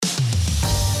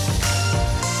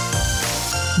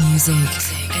Music,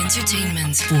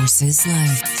 entertainment, Forces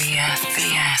Life.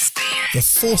 BF. The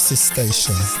Forces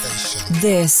Station.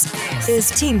 This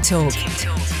is Team Talk.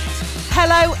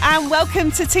 Hello and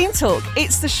welcome to Team Talk.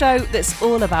 It's the show that's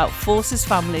all about Forces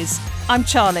families. I'm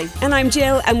Charlie. And I'm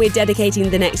Jill, and we're dedicating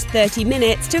the next 30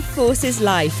 minutes to Forces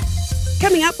Life.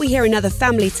 Coming up, we hear another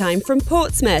family time from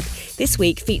Portsmouth, this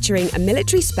week featuring a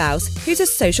military spouse who's a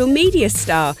social media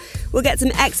star. We'll get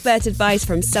some expert advice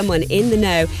from someone in the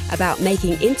know about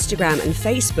making Instagram and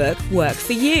Facebook work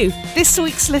for you. This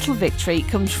week's little victory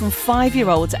comes from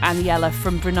 5-year-old Aniela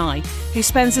from Brunei, who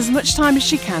spends as much time as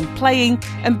she can playing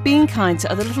and being kind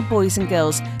to other little boys and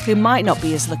girls who might not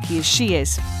be as lucky as she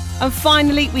is. And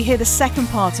finally, we hear the second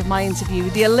part of my interview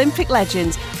with the Olympic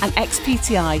legend and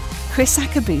ex-PTI, Chris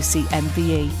Akabusi,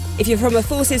 MBE. If you're from a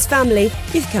Forces family,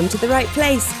 you've come to the right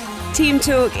place. Team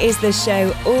Talk is the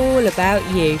show all about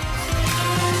you.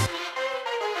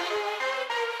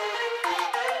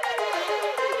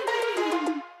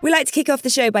 We like to kick off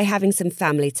the show by having some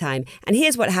family time. And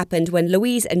here's what happened when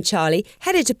Louise and Charlie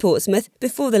headed to Portsmouth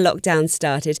before the lockdown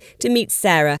started to meet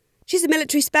Sarah. She's a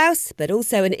military spouse, but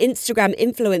also an Instagram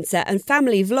influencer and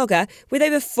family vlogger with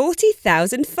over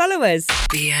 40,000 followers.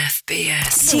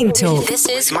 BF. Team Talk. This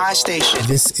is my station.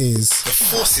 This is the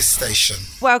Forces Station.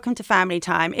 Welcome to Family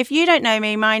Time. If you don't know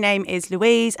me, my name is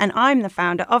Louise and I'm the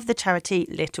founder of the charity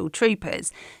Little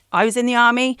Troopers. I was in the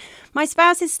army, my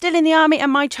spouse is still in the army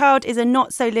and my child is a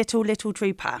not so little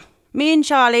trooper. Me and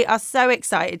Charlie are so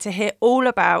excited to hear all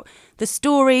about the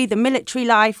story, the military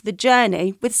life, the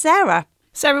journey with Sarah.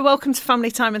 Sarah, welcome to Family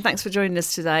Time and thanks for joining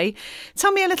us today.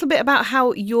 Tell me a little bit about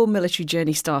how your military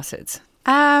journey started.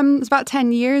 It was about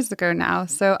 10 years ago now.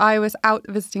 So I was out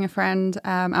visiting a friend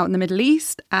out in the Middle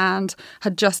East and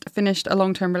had just finished a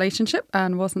long-term relationship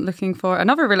and wasn't looking for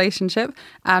another relationship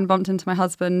and bumped into my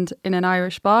husband in an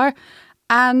Irish bar.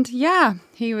 And yeah,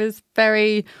 he was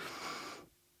very...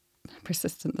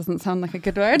 persistent doesn't sound like a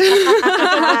good word.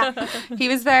 He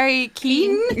was very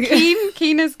keen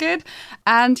is good.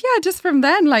 And yeah, just from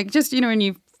then, when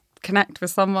you connect with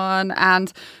someone,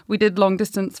 and we did long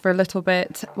distance for a little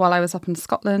bit while I was up in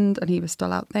Scotland and he was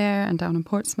still out there and down in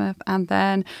Portsmouth, and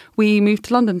then we moved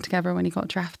to London together when he got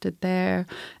drafted there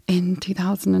in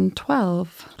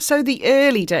 2012. So the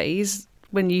early days,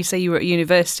 when you say you were at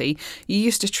university, you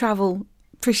used to travel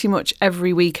pretty much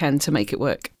every weekend to make it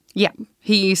work. Yeah,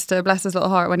 he used to, bless his little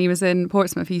heart, when he was in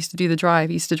Portsmouth, he used to do the drive.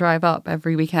 He used to drive up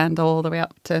every weekend all the way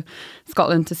up to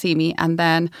Scotland to see me. And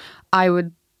then I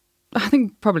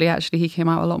think probably actually he came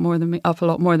out a lot more than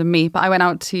me, but I went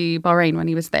out to Bahrain when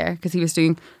he was there because he was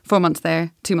doing 4 months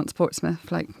there, 2 months Portsmouth,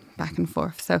 back and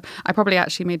forth. So I probably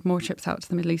actually made more trips out to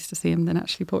the Middle East to see him than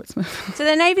actually Portsmouth. So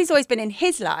the Navy's always been in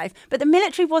his life, but the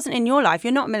military wasn't in your life.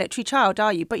 You're not a military child,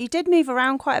 are you? But you did move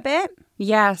around quite a bit.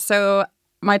 Yeah, so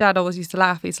my dad always used to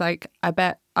laugh. He's like, I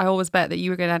always bet that you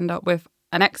were going to end up with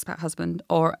an expat husband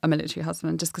or a military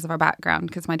husband just because of our background,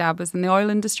 because my dad was in the oil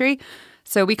industry.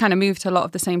 So we kind of moved to a lot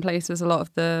of the same places a lot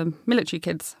of the military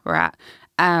kids were at.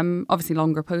 Obviously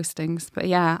longer postings. But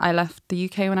yeah, I left the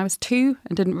UK when I was 2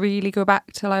 and didn't really go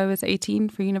back till I was 18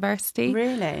 for university.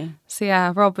 Really? So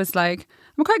yeah, Rob was like,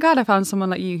 I'm quite glad I found someone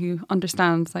like you who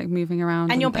understands moving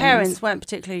around. And your parents weren't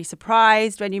particularly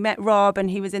surprised when you met Rob and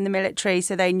he was in the military,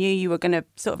 so they knew you were going to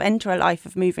sort of enter a life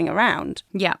of moving around.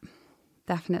 Yeah,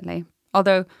 definitely.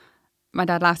 Although my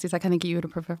dad laughs, he's like, I think you would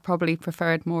have probably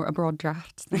preferred more abroad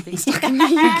drafts than being stuck in the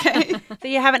UK. So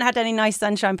you haven't had any nice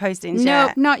sunshine postings No,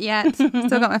 yet? not yet.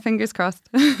 Still got my fingers crossed.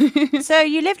 So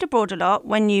you lived abroad a lot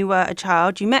when you were a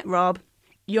child. You met Rob.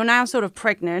 You're now sort of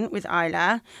pregnant with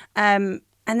Isla.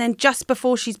 And then just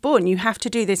before she's born, you have to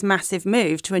do this massive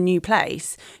move to a new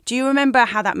place. Do you remember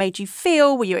how that made you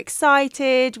feel? Were you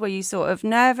excited? Were you sort of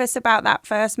nervous about that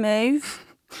first move?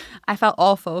 I felt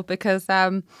awful because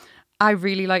I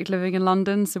really liked living in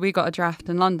London. So we got a draft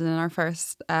in London and our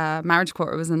first marriage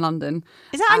quarter was in London.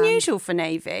 Is that unusual for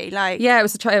Navy? Yeah, it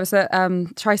was a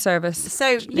tri-service. So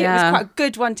it was quite a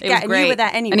good one to get. And you were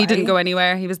there anyway. And he didn't go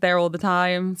anywhere. He was there all the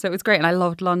time. So it was great. And I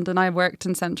loved London. I worked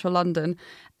in central London.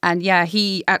 And yeah,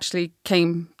 he actually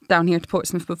came down here to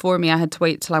Portsmouth before me. I had to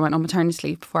wait till I went on maternity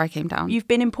leave before I came down. You've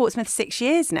been in Portsmouth 6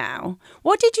 years now.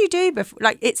 What did you do before?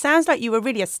 It sounds like you were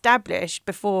really established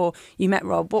before you met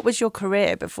Rob. What was your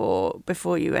career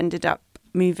before you ended up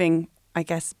moving, I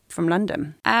guess, from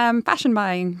London? Fashion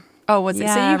buying. Oh, was it?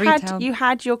 Yeah, So you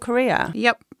had your career.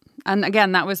 Yep. And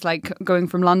again, that was going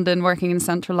from London, working in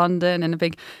central London in a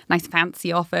big, nice,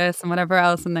 fancy office and whatever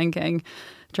else, and then getting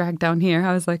dragged down here.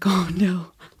 I was like, oh no.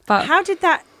 But how did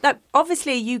that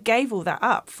obviously you gave all that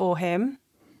up for him.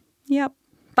 Yep.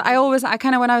 But I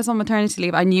kind of, when I was on maternity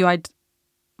leave, I knew I'd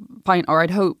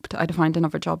I'd hoped I'd find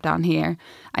another job down here.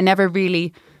 I never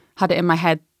really had it in my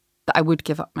head that I would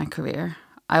give up my career.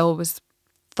 I always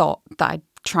thought that I'd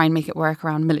try and make it work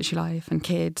around military life and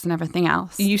kids and everything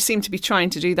else. You seem to be trying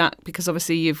to do that because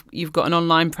obviously you've got an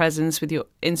online presence with your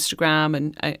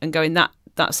Instagram and going that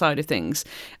side of things.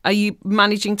 Are you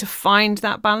managing to find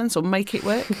that balance or make it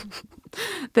work?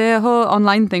 The whole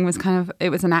online thing was it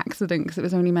was an accident because it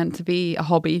was only meant to be a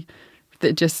hobby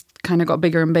that just kind of got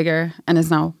bigger and bigger and has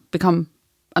now become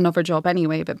another job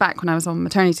anyway. But back when I was on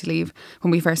maternity leave,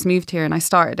 when we first moved here and I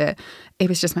started it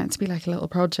was just meant to be like a little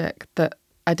project that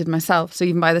I did myself. So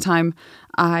even by the time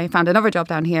I found another job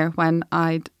down here, when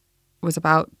I was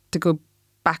about to go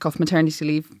back off maternity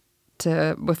leave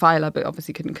with Isla, but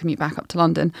obviously couldn't commute back up to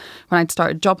London, when I'd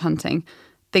started job hunting,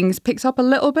 things picked up a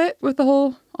little bit with the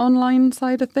whole online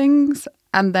side of things.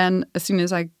 And then as soon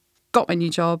as I got my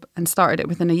new job and started it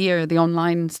within a year, the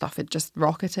online stuff, it just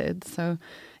rocketed. So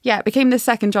yeah, it became the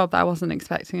second job that I wasn't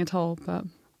expecting at all, but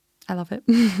I love it.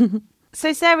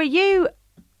 So Sarah,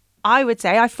 I would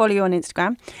say, I follow you on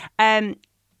Instagram.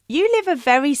 You live a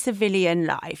very civilian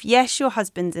life. Yes, your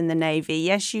husband's in the Navy.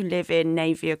 Yes, you live in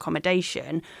Navy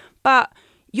accommodation. But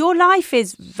your life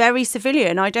is very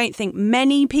civilian. I don't think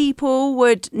many people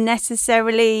would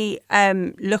necessarily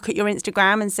look at your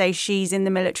Instagram and say she's in the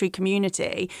military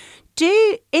community. Do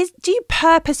you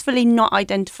purposefully not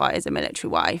identify as a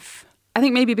military wife? I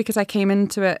think maybe because I came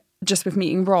into it just with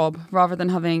meeting Rob rather than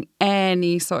having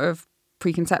any sort of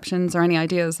preconceptions or any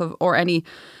ideas of or any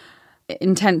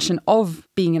intention of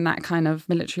being in that kind of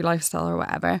military lifestyle or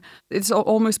whatever. It's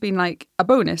almost been like a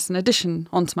bonus, an addition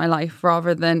onto my life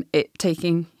rather than it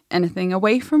taking anything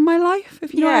away from my life,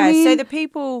 if you know what I mean. So the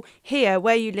people here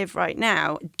where you live right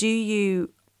now, do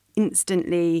you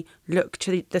instantly look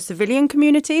to the civilian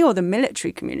community or the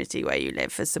military community where you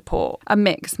live for support? A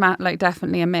mix, like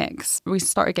definitely a mix. We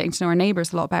started getting to know our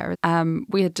neighbours a lot better.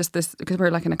 We had just this, because we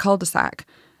were like in a cul-de-sac,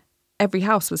 every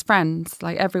house was friends.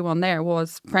 Like everyone there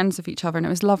was friends with each other, and it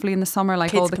was lovely in the summer.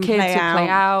 Like all the kids would play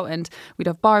out and we'd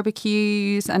have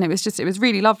barbecues, and it was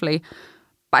really lovely.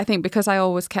 But I think because I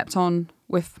always kept on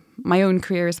with my own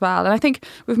career as well, and I think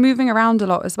with moving around a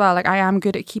lot as well, like I am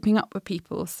good at keeping up with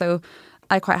people. So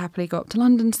I quite happily go up to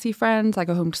London to see friends. I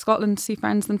go home to Scotland to see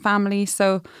friends and family.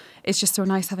 So it's just so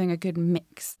nice having a good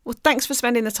mix. Well, thanks for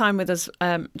spending the time with us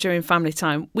during family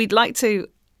time. We'd like to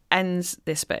end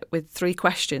this bit with 3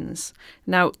 questions.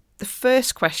 Now, the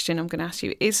first question I'm going to ask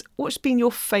you is, what's been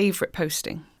your favourite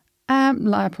posting?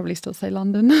 I'd probably still say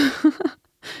London.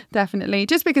 Definitely.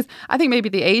 Just because I think maybe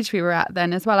the age we were at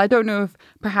then as well. I don't know if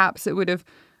perhaps it would have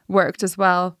worked as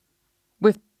well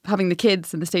with having the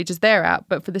kids and the stages they're at,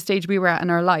 but for the stage we were at in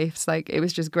our lives, like it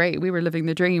was just great. We were living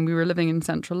the dream. We were living in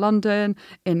central London,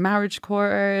 in marriage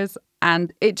quarters,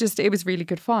 and it was really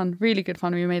good fun. Really good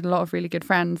fun. We made a lot of really good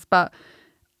friends. But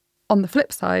on the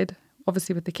flip side,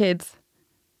 obviously with the kids,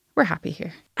 we're happy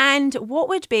here. And what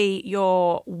would be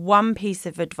your one piece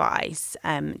of advice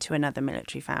to another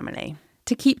military family?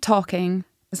 To keep talking,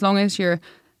 as long as you're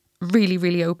really,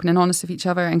 really open and honest with each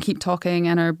other and keep talking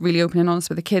and are really open and honest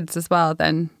with the kids as well,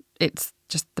 then it's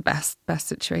just the best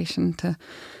situation to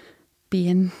be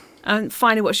in. And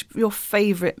finally, what's your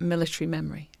favourite military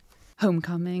memory?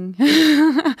 Homecoming.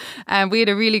 And we had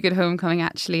a really good homecoming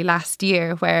actually last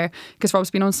year because Rob's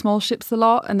been on small ships a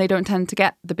lot and they don't tend to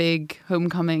get the big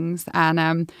homecomings,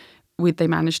 and they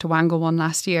managed to wangle one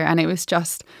last year, and it was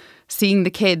just seeing the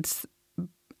kids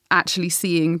actually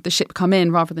seeing the ship come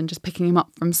in rather than just picking him up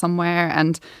from somewhere,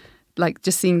 and like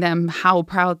just seeing them, how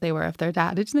proud they were of their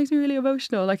dad. It just makes me really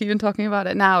emotional, like even talking about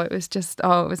it now. It was just, it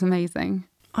was amazing.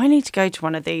 I need to go to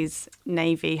one of these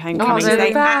Navy homecomings. They're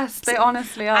the best. They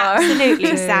honestly are.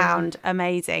 Absolutely sound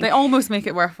amazing. They almost make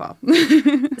it worthwhile.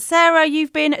 Sarah,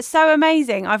 you've been so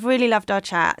amazing. I've really loved our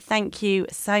chat. Thank you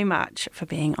so much for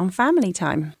being on Family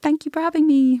Time. Thank you for having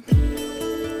me.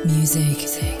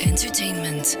 Music,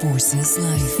 entertainment, Forces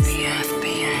Life,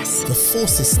 BFBS. The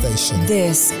Forces Station.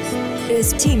 This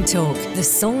is Team Talk, the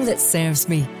song that serves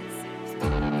me.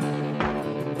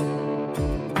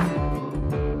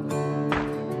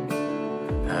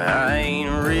 I ain't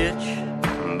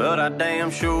rich, but I damn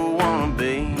sure wanna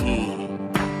be.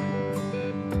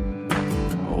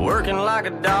 Working like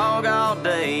a dog all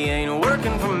day ain't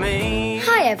working for me.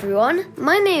 Hi everyone,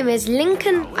 my name is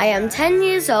Lincoln. I am 10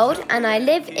 years old and I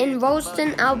live in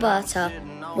Rolleston, Alberta.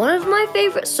 One of my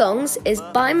favourite songs is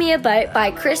Buy Me a Boat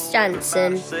by Chris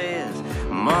Jansen.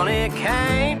 Money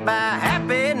can't buy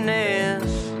happiness,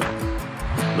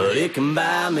 but it can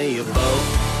buy me a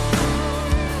boat.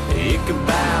 It can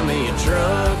buy me a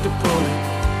truck to pull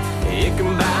it. It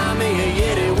can buy me a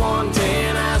Yeti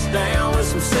 110. down with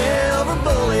some silver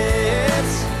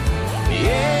bullets.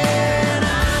 Yeah, and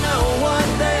I know what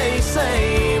they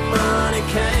say, money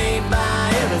can't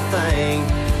buy everything.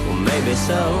 Well, maybe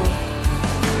so,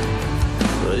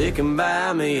 but it can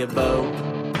buy me a boat.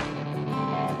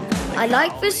 I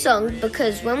like this song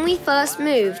because when we first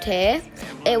moved here,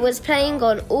 it was playing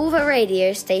on all the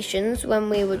radio stations when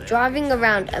we were driving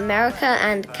around America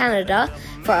and Canada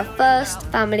for our first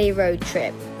family road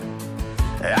trip.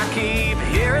 I keep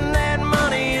hearing that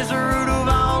money is the root of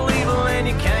all evil, and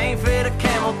you can't fit a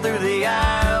camel through the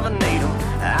eye of a needle.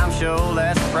 I'm sure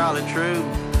that's probably true,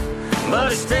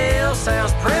 but it still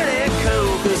sounds pretty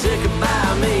cool, 'cause it could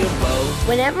buy me a boat.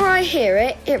 Whenever I hear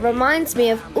it, it reminds me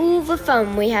of all the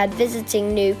fun we had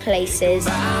visiting new places.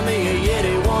 Buy me a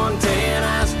Yeti 110,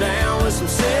 ice down with some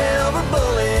silver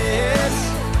bullets.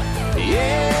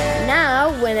 Yeah.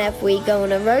 Now, whenever we go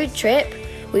on a road trip,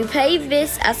 we play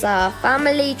this as our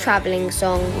family travelling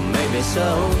song. Well, maybe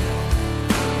so,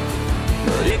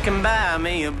 but it can buy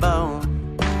me a boat.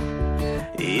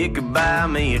 It could buy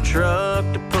me a truck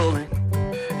to pull it.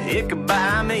 It could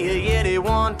buy me a Yeti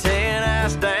 110,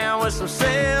 ice down with some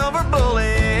silver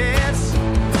bullets.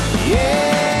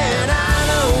 Yeah, and I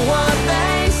know what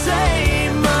they say,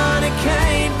 money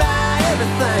can't buy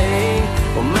everything.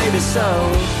 Well, maybe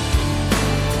so,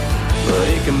 but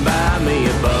it can buy me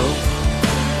a boat.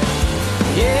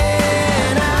 Yeah,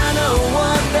 and I know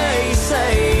what they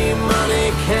say,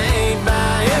 money can't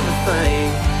buy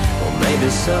everything. Well, maybe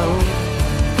so,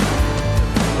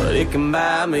 but it can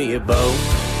buy me a boat.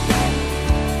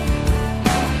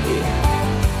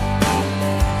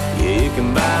 Yeah, it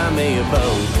can buy me a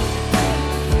boat.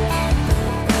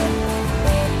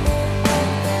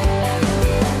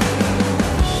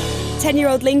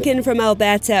 10-year-old Lincoln from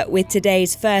Alberta with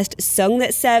today's first Song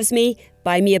That Serves Me,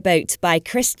 Buy Me a Boat by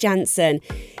Chris Janson.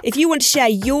 If you want to share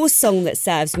your song that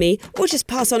serves me, or just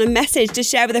pass on a message to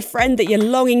share with a friend that you're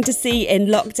longing to see in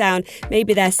lockdown,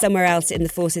 maybe they're somewhere else in the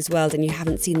Forces world and you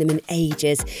haven't seen them in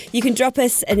ages, you can drop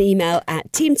us an email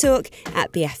at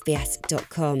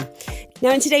teamtalk@bfbs.com.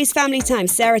 Now, in today's Family Time,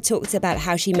 Sarah talked about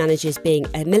how she manages being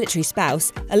a military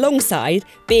spouse alongside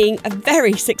being a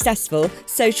very successful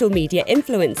social media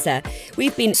influencer.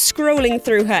 We've been scrolling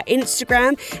through her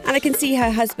Instagram and I can see her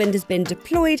husband has been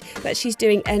deployed, but she's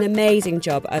doing an amazing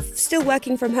job of still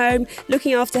working from home,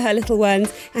 looking after her little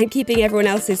ones and keeping everyone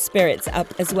else's spirits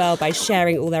up as well by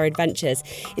sharing all their adventures.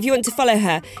 If you want to follow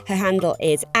her, her handle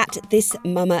is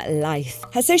 @thismamalife.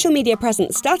 Her social media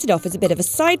presence started off as a bit of a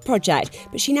side project,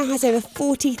 but she now has over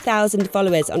 40,000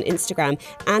 followers on Instagram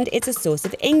and it's a source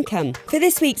of income. For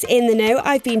this week's In the Know,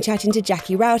 I've been chatting to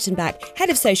Jackie Rautenbach, head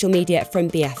of social media from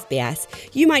BFBS.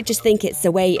 You might just think it's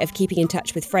a way of keeping in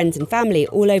touch with friends and family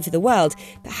all over the world,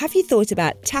 but have you thought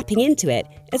about tapping into it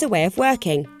as a way of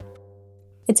working?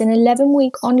 It's an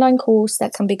 11-week online course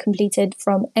that can be completed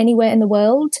from anywhere in the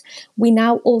world. We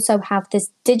now also have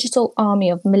this digital army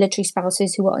of military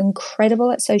spouses who are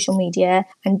incredible at social media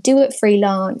and do it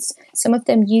freelance. Some of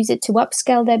them use it to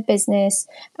upscale their business,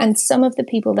 and some of the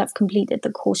people that have completed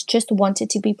the course just wanted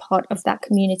to be part of that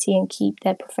community and keep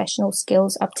their professional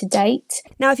skills up to date.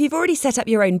 Now, if you've already set up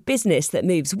your own business that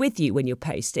moves with you when you're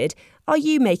posted, are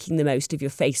you making the most of your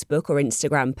Facebook or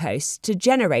Instagram posts to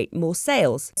generate more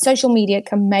sales? Social media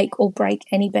can make or break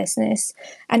any business.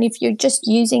 And if you're just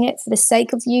using it for the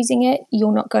sake of using it,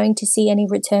 you're not going to see any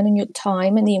return on your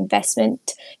time and the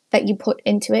investment that you put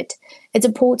into it. It's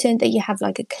important that you have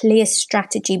like a clear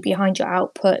strategy behind your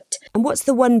output. And what's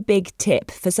the one big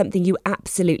tip for something you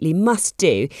absolutely must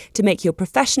do to make your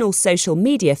professional social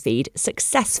media feed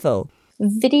successful?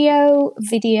 Video,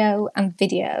 and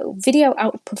video. Video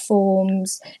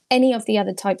outperforms any of the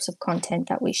other types of content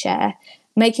that we share.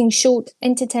 Making short,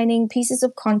 entertaining pieces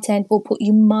of content will put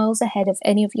you miles ahead of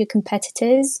any of your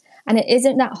competitors. And it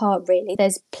isn't that hard, really.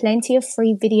 There's plenty of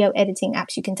free video editing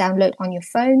apps you can download on your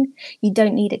phone. You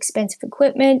don't need expensive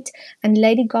equipment. And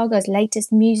Lady Gaga's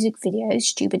latest music video,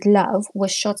 Stupid Love,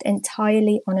 was shot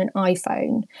entirely on an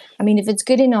iPhone. I mean, if it's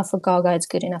good enough for Gaga, it's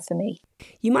good enough for me.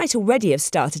 You might already have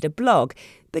started a blog,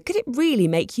 but could it really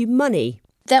make you money?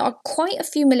 There are quite a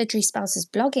few military spouses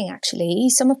blogging, actually.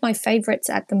 Some of my favourites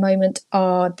at the moment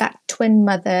are That Twin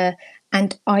Mother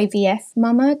and IVF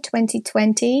Mama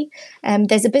 2020.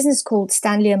 There's a business called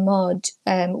Stanley Ahmad,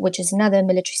 which is another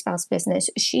military spouse business.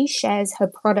 She shares her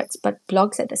products but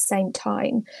blogs at the same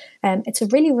time. It's a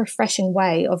really refreshing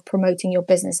way of promoting your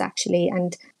business, actually.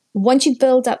 And once you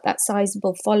build up that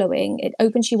sizable following, it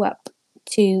opens you up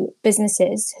to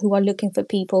businesses who are looking for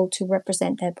people to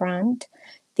represent their brand.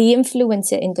 The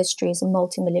influencer industry is a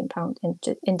multi-million-pound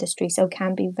industry, so it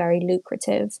can be very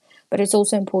lucrative. But it's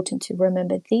also important to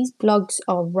remember these blogs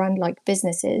are run like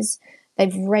businesses.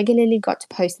 They've regularly got to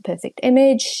post the perfect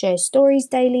image, share stories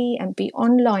daily, and be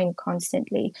online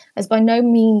constantly. As by no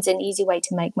means an easy way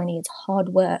to make money, it's hard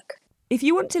work. If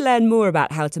you want to learn more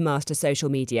about how to master social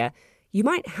media, you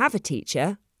might have a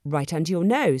teacher right under your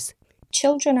nose.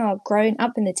 Children are growing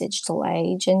up in the digital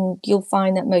age, and you'll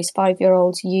find that most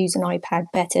 5-year-olds use an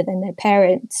iPad better than their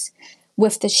parents.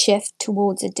 With the shift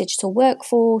towards a digital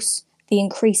workforce, the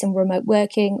increase in remote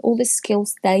working, all the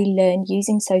skills they learn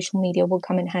using social media will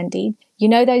come in handy. You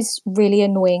know those really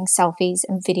annoying selfies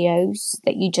and videos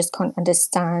that you just can't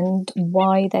understand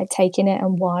why they're taking it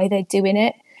and why they're doing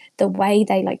it? The way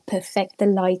they perfect the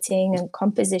lighting and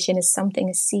composition is something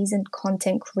a seasoned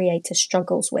content creator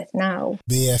struggles with now.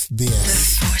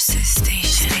 BFBS. The Forces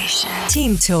Station.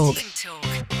 Team Talk.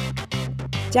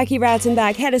 Jackie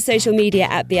Rautenbach, head of social media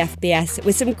at BFBS,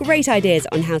 with some great ideas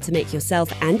on how to make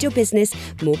yourself and your business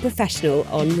more professional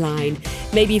online.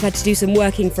 Maybe you've had to do some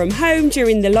working from home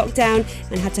during the lockdown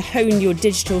and had to hone your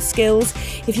digital skills.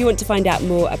 If you want to find out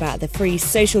more about the free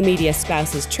Social Media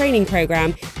Spouses training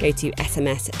programme, go to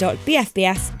sms.bfbs.com.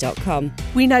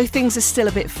 We know things are still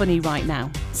a bit funny right now.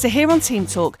 So here on Team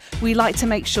Talk, we like to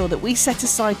make sure that we set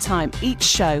aside time each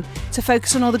show to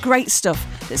focus on all the great stuff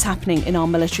that's happening in our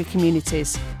military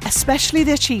communities, especially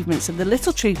the achievements of the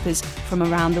little troopers from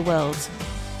around the world.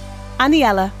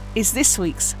 Aniela is this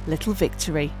week's little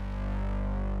victory.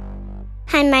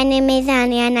 Hi, my name is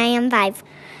Annie and I am 5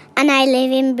 and I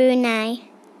live in Brunei.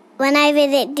 When I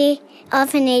visit the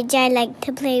orphanage, I like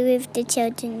to play with the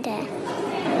children there.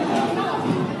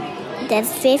 There's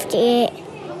 58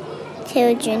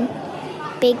 children,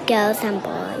 big girls and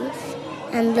boys,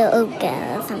 and little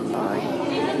girls and boys.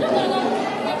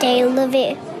 They love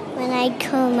it when I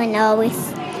come and always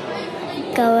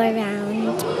go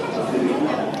around.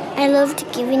 I loved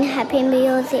giving Happy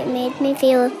Meals. It made me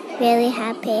feel really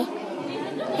happy.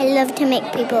 I love to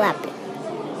make people happy.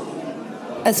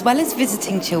 As well as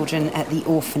visiting children at the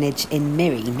orphanage in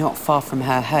Miri, not far from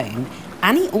her home,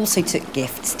 Annie also took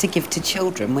gifts to give to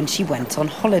children when she went on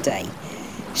holiday.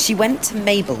 She went to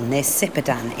Mabel near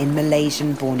Sipadan in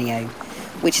Malaysian Borneo,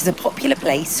 which is a popular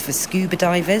place for scuba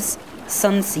divers,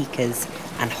 sun seekers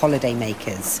and holiday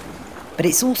makers. But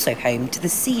it's also home to the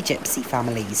sea gypsy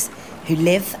families who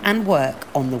live and work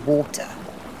on the water.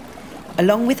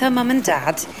 Along with her mum and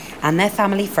dad and their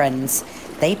family friends,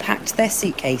 they packed their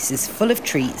suitcases full of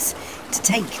treats to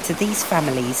take to these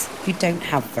families who don't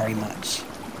have very much.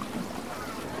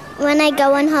 When I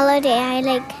go on holiday, I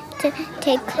like to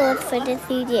take clothes for the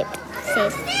sea gypsies.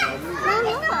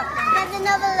 There's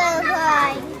another little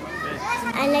boy.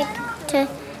 I like to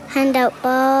hand out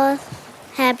balls,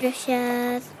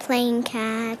 hairbrushes, playing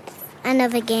cards, and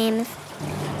other games.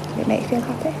 Did it make you feel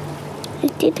happy?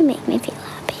 It did make me feel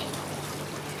happy.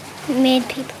 It made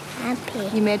people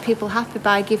happy. You made people happy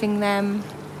by giving them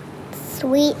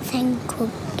sweets and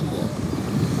cookies.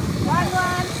 One.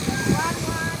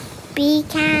 Be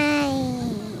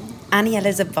kind.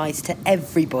 Aniela's advice to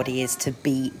everybody is to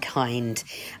be kind,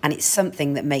 and it's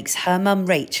something that makes her mum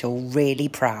Rachel really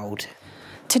proud.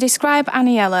 To describe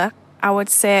Aniela, I would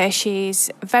say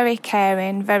she's very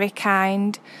caring, very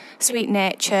kind,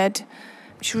 sweet-natured.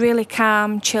 She's really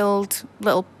calm, chilled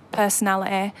little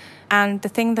personality. And the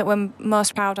thing that we're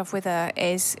most proud of with her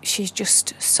is she's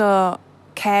just so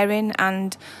caring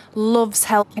and loves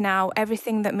helping out.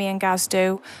 Everything that me and Gaz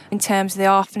do in terms of the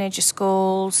orphanage, the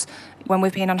schools, when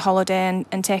we've been on holiday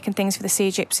and taking things for the sea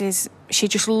gypsies, she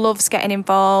just loves getting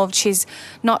involved. She's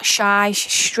not shy.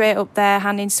 She's straight up there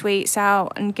handing sweets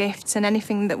out and gifts and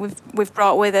anything that we've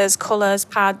brought with us, colours,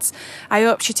 pads. I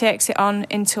hope she takes it on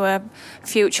into her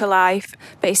future life.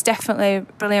 But it's definitely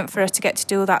brilliant for her to get to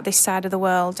do that this side of the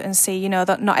world and see,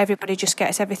 that not everybody just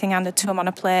gets everything handed to them on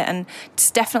a plate. And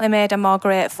it's definitely made her more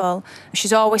grateful.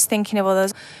 She's always thinking of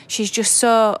others. She's just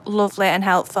so lovely and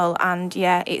helpful. And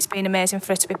yeah, it's been amazing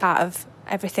for her to be part of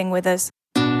everything with us.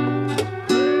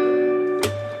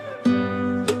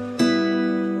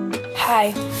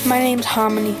 Hi, my name's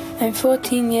Harmony. I'm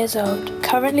 14 years old,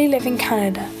 currently live in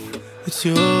Canada. It's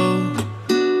you,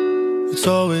 it's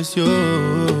always you.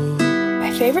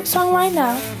 My favourite song right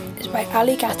now is by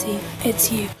Ali Gatti, It's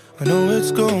You. I know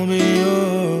it's gonna be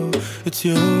you, it's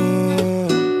you,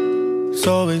 it's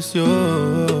always you.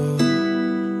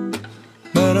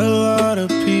 Met a lot of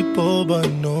people, but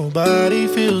nobody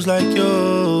feels like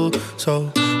you.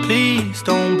 So please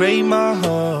don't break my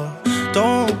heart,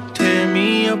 don't tear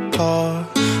me apart.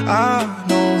 I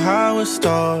know how it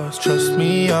starts. Trust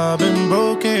me, I've been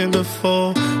broken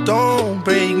before. Don't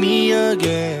break me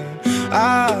again.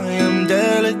 I am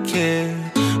delicate.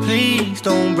 Please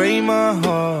don't break my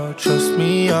heart. Trust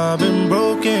me, I've been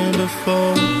broken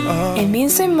before. It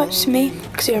means so much to me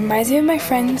because it reminds me of my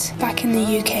friends back in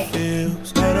the UK.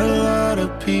 Feels like a lot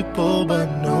of people, but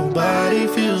nobody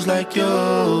feels like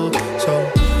you.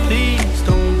 So please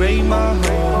don't break my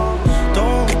heart.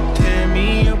 Don't tear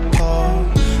me apart.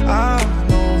 I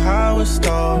know how it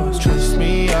starts. Trust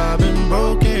me, I've been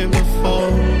broken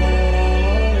before.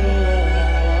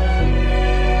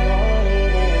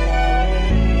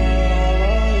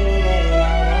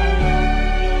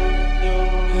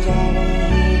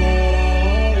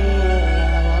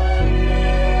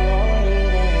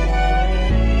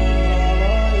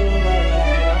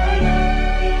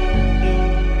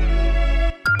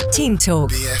 Team Talk.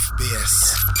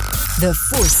 BFBS. The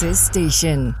Forces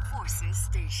Station.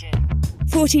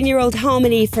 14-year-old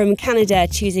Harmony from Canada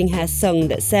choosing her song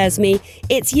that serves me,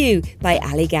 It's You by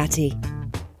Ali Gatti.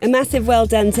 A massive well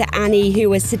done to Annie, who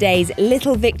was today's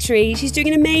little victory. She's doing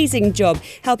an amazing job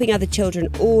helping other children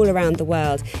all around the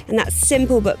world. And that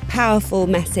simple but powerful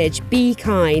message, be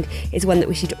kind, is one that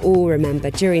we should all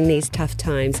remember during these tough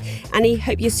times. Annie,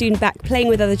 hope you're soon back playing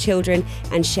with other children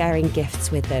and sharing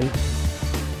gifts with them.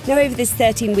 Now, over this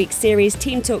 13-week series,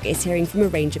 Team Talk is hearing from a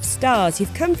range of stars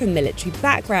who've come from military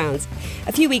backgrounds.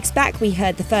 A few weeks back, we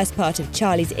heard the first part of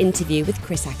Charlie's interview with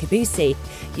Chris Akabusi.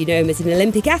 You know him as an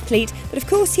Olympic athlete, but of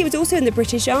course he was also in the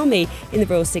British Army, in the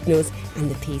Royal Signals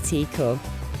and the PT Corps.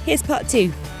 Here's part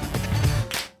 2.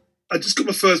 I just got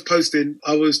my first posting.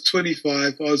 I was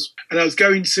 25. I was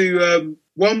going to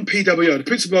 1 PWO, the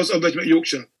Prince of Wales Regiment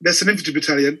Yorkshire. That's an infantry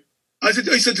battalion. I said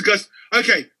to the guys,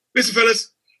 okay, listen, fellas,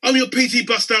 I'm your PT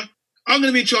buster. I'm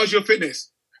going to be in charge of your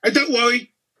fitness. And don't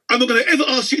worry, I'm not going to ever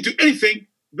ask you to do anything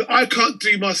that I can't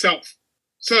do myself.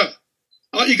 Sir,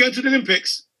 are you going to the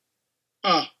Olympics?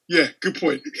 Ah, yeah, good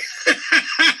point.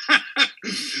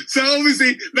 So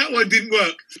obviously that one didn't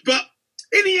work. But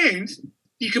in the end,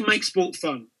 you can make sport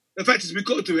fun. The fact is we've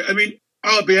got to do it. I mean,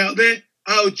 I'll be out there,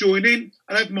 I'll join in,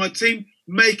 I'll have my team,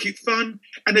 make it fun,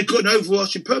 and they've got an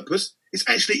overarching purpose. It's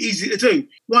actually easy to do.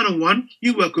 One-on-one,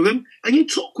 you work with them and you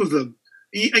talk with them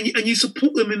and you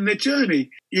support them in their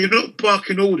journey. You're not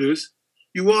barking orders.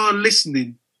 You are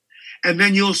listening. And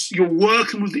then you're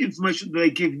working with the information that they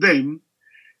give them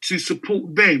to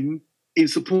support them in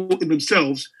supporting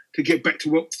themselves to get back to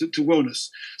wellness.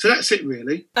 So that's it,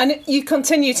 really. And you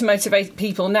continue to motivate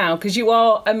people now because you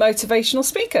are a motivational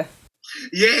speaker.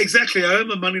 Yeah, exactly. I earn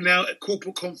my money now at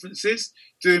corporate conferences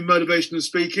doing motivational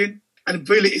speaking. And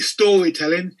really, it's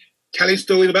storytelling, telling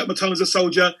stories about my time as a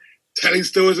soldier, telling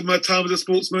stories of my time as a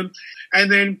sportsman,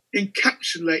 and then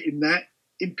encapsulating that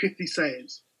in pithy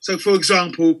sayings. So, for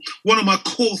example, one of my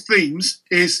core themes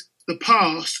is the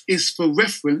past is for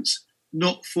reference,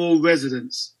 not for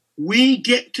residence. We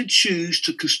get to choose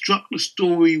to construct the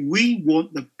story we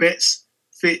want that best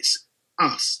fits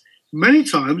us. Many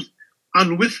times,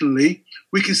 unwittingly,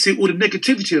 we can see all the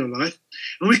negativity in our life,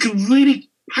 and we can really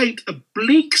paint a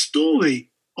bleak story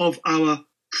of our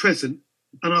present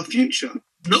and our future.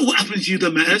 Not what happens to you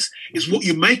that matters, it's what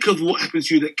you make of what happens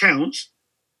to you that counts.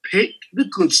 Pick the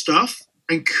good stuff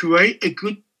and create a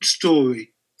good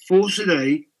story for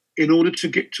today in order to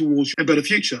get towards a better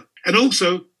future. And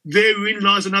also, therein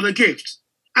lies another gift.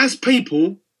 As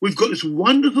people, we've got this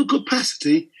wonderful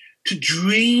capacity to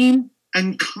dream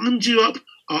and conjure up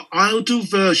our ideal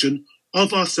version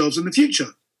of ourselves in the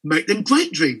future. Make them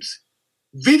great dreams.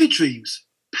 Vivid dreams,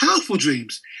 powerful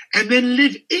dreams, and then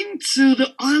live into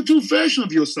the ideal version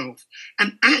of yourself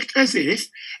and act as if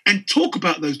and talk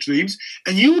about those dreams,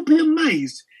 and you will be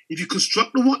amazed if you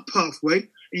construct the right pathway and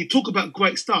you talk about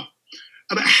great stuff,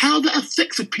 about how that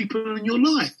affects the people in your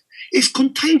life. It's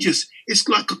contagious. It's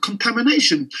like a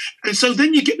contamination. And so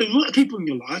then you get the right people in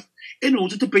your life in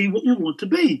order to be what you want to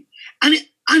be. And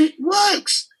it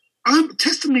works. I'm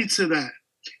testimony to that.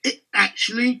 It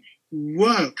actually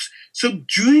works. So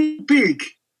dream big,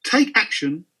 take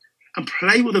action, and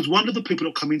play with those wonderful people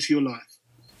that come into your life.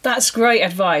 That's great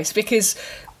advice, because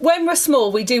when we're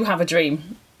small, we do have a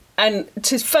dream. And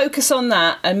to focus on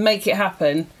that and make it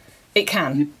happen, it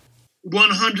can.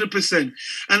 100%.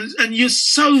 And you're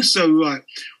so right.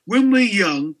 When we're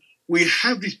young, we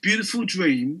have this beautiful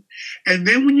dream. And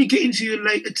then when you get into your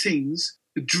later teens,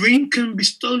 the dream can be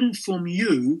stolen from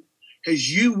you as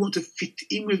you want to fit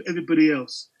in with everybody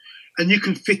else. And you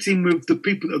can fit in with the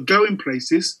people that are going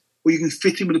places, or you can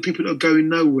fit in with the people that are going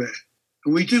nowhere.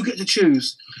 And we do get to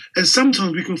choose. And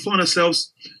sometimes we can find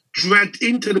ourselves dragged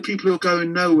into the people who are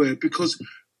going nowhere because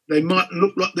they might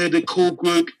look like they're the core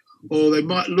group, or they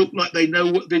might look like they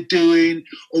know what they're doing,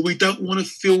 or we don't want to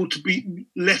feel to be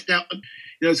left out.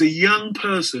 As a young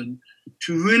person,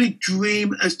 to really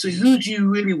dream as to who do you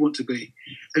really want to be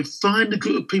and find a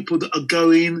group of people that are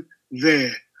going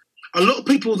there. A lot of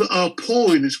people that are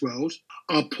poor in this world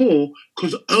are poor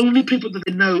because only people that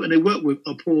they know and they work with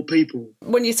are poor people.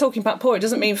 When you're talking about poor, it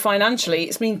doesn't mean financially,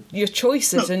 it's mean your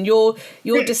choices and your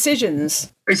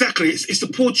decisions. Exactly, it's the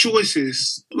poor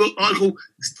choices. What I call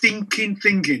stinking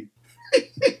thinking.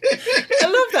 I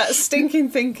love that, stinking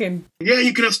thinking. Yeah,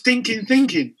 you can have stinking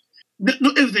thinking.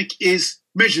 Not everything is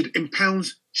measured in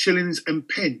pounds, shillings and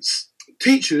pence.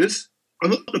 Teachers are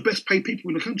not the best paid people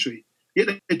in the country, yet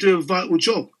they do a vital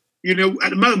job. At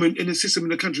the moment in the system in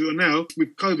the country right now,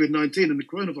 with COVID-19 and the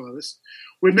coronavirus,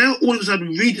 we're now all of a sudden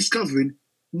rediscovering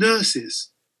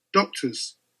nurses,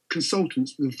 doctors,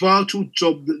 consultants, the vital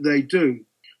job that they do.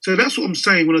 So that's what I'm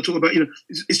saying when I talk about,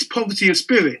 it's poverty of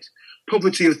spirit,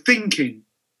 poverty of thinking.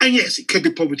 And yes, it could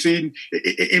be poverty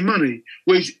in money,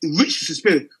 whereas richness of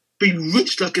spirit, being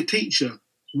rich like a teacher,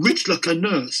 rich like a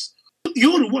nurse.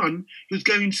 You're the one who's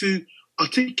going to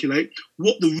articulate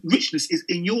what the richness is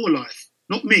in your life.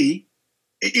 Not me.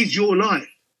 It is your life.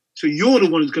 So you're the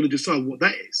one who's going to decide what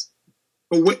that is.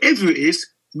 But whatever it is,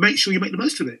 make sure you make the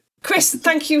most of it. Chris,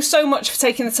 thank you so much for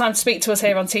taking the time to speak to us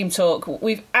here on Team Talk.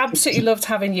 We've absolutely loved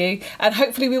having you, and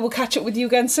hopefully we will catch up with you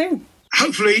again soon.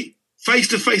 Hopefully, face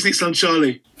to face next time,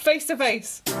 Charlie. Face to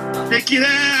face. Check it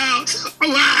out. All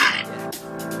right.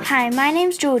 Hi, my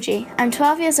name's Georgie. I'm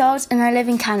 12 years old and I live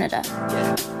in Canada.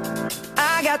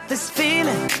 I got this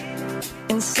feeling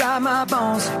inside my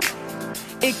bones.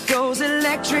 It goes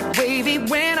electric wavy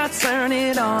when I turn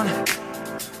it on.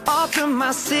 Off from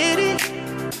my city,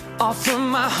 off from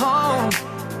my home.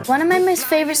 One of my most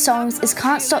favourite songs is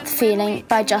Can't Stop the Feeling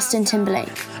by Justin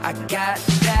Timberlake. I got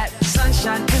that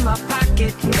sunshine in my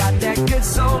pocket, got that good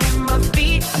soul in my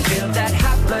feet. I feel that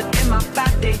hot blood in my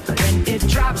body when it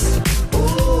drops.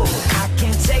 Ooh, I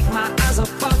can't take my eyes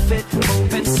off of it,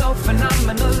 moving so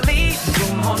phenomenally.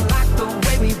 Come on, like the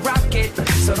way we rock it,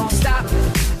 so don't stop.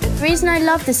 The reason I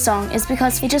love this song is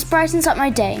because it just brightens up my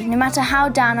day, no matter how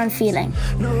down I'm feeling.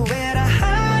 Nowhere to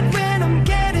hide when I'm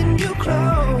getting you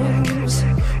close.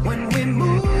 When we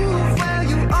move, well,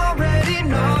 you already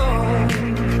know.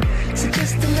 So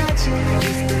just imagine.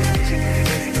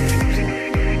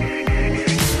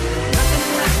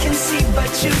 Nothing I can see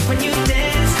but you when you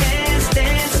dance, dance,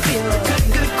 dance. Feel good,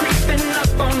 good creeping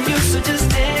up on you. So just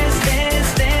dance,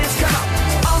 dance, dance. Come on.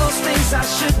 All those things I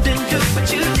shouldn't do,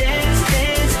 but you dance,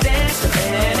 dance, dance.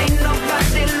 And ain't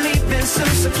nobody leaving soon,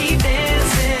 so keep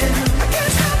dancing. I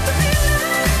can't stop the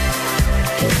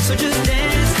feeling. So just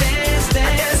dance, dance,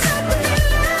 dance.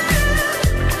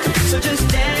 So just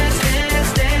dance,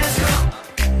 dance, dance.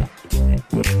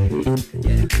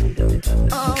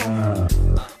 Oh,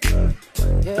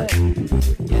 yeah,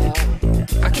 yeah.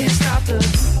 I can't stop the.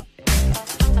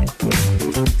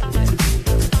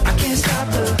 I can't stop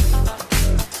the.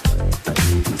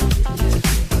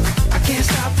 I can't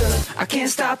stop the. I can't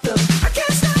stop the. I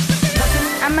can't stop the.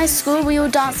 At my school, we all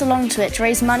dance along to it to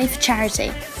raise money for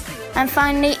charity. And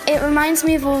finally, it reminds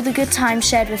me of all the good times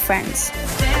shared with friends.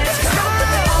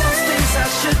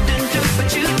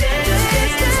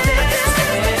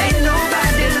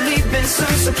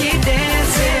 So keep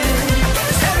dancing.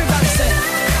 Everybody say.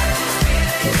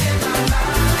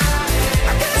 I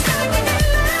can't stop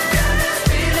the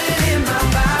feeling in my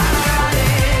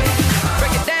body.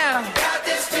 Break it down. Got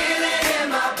this feeling in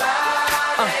my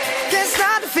body. Can't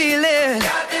stop the feeling.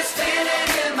 Got this feeling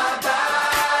in my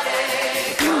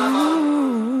body.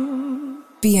 Ooh.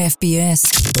 BFBS.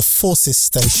 The Forces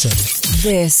Station.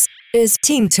 This is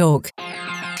Team Talk.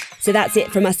 So that's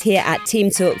it from us here at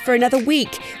Team Talk for another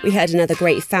week. We heard another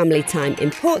great family time in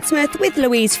Portsmouth with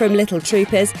Louise from Little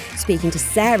Troopers speaking to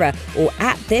Sarah, or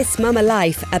at This Mama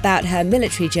Life, about her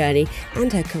military journey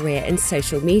and her career in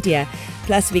social media.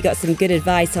 Plus, we got some good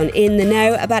advice on In the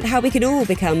Know about how we can all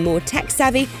become more tech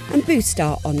savvy and boost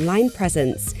our online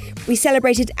presence. We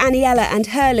celebrated Aniela and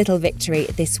her little victory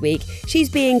this week. She's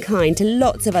being kind to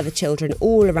lots of other children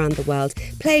all around the world,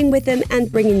 playing with them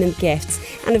and bringing them gifts.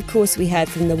 And of course, we heard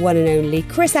from the one and only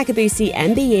Chris Akabusi,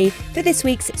 MBE, for this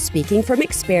week's Speaking from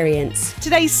Experience.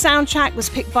 Today's soundtrack was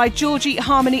picked by Georgie,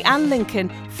 Harmony and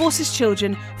Lincoln, Forces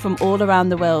children from all around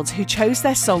the world who chose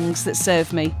their songs that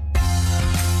serve me.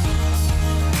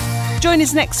 Join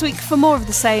us next week for more of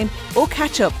the same, or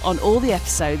catch up on all the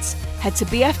episodes. Head to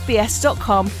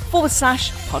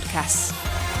bfbs.com/podcasts.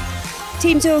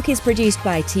 Team Talk is produced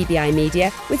by TBI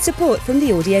Media with support from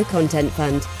the Audio Content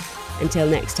Fund. Until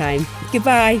next time,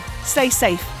 goodbye. Stay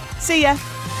safe. See ya.